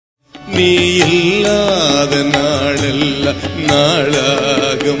நீ இல்லாத நாளெல்லாம்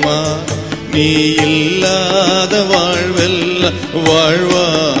நாளாகுமா? நீ இல்லாத வாழ்வெல்லாம்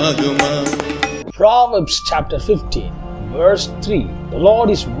வாழ்வாகுமா? Proverbs chapter 15 verse 3. The Lord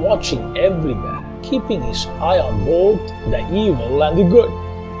is watching everywhere, keeping his eye on both the evil and the good.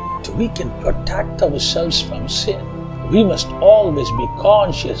 So we can protect ourselves from sin. We must always be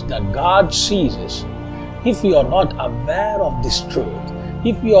conscious that God sees us. If we are not aware of this truth,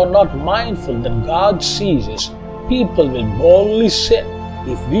 if we are not mindful that God sees us, people will boldly sin.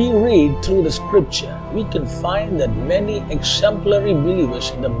 If we read through the scripture, we can find that many exemplary believers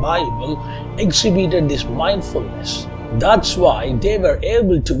in the Bible exhibited this mindfulness. That's why they were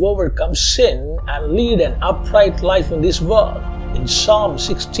able to overcome sin and lead an upright life in this world. In Psalm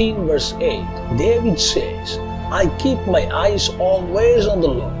 16 verse 8, David says, I keep my eyes always on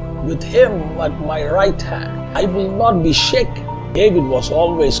the Lord. With him at my right hand, I will not be shaken. David was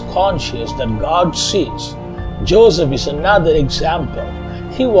always conscious that God sees. Joseph is another example.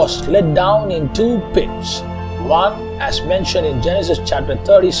 He was let down in 2 pits. One, as mentioned in Genesis chapter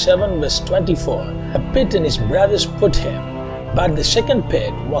 37 verse 24, a pit in his brothers put him. But the second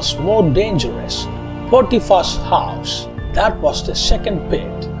pit was more dangerous. Potiphar's house, that was the second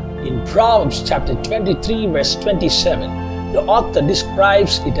pit. In Proverbs chapter 23 verse 27, the author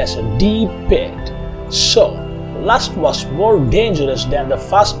describes it as a deep pit. So, lust was more dangerous than the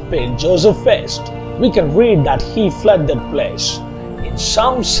first pit Joseph faced. We can read that he fled that place. In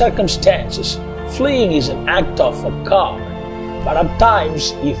some circumstances, fleeing is an act of a coward. But at times,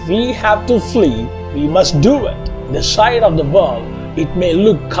 if we have to flee, we must do it. In the sight of the world, it may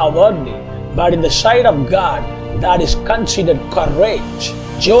look cowardly, but in the sight of God, that is considered courage.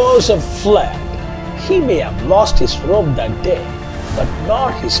 Joseph fled. He may have lost his robe that day, but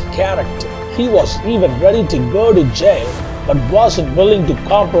not his character. He was even ready to go to jail, but wasn't willing to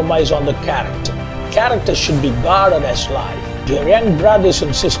compromise on the character. Character should be guarded as life. Dear young brothers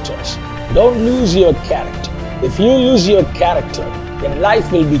and sisters, don't lose your character. If you lose your character, then life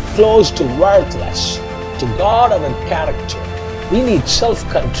will be close to worthless. To guard our character, we need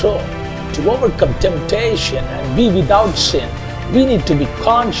self-control. To overcome temptation and be without sin, we need to be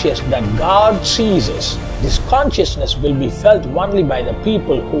conscious that God sees us. This consciousness will be felt only by the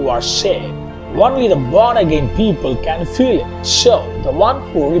people who are saved. Only the born-again people can feel it. So, the one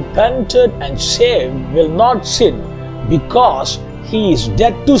who repented and saved will not sin because he is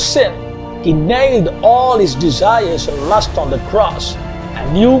dead to sin. He nailed all his desires and lust on the cross. A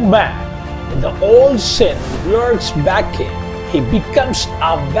new man, when the old sin lurks back in, he becomes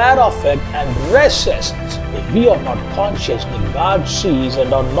aware of it and resists. If we are not conscious that God sees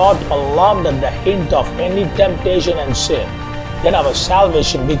and are not alarmed at the hint of any temptation and sin, then our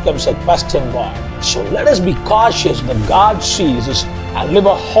salvation becomes a question mark. So let us be cautious that God sees us and live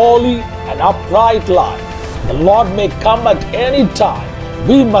a holy and upright life. The Lord may come at any time.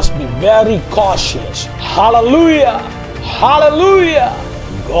 We must be very cautious. Hallelujah! Hallelujah!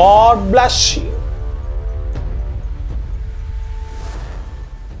 God bless you.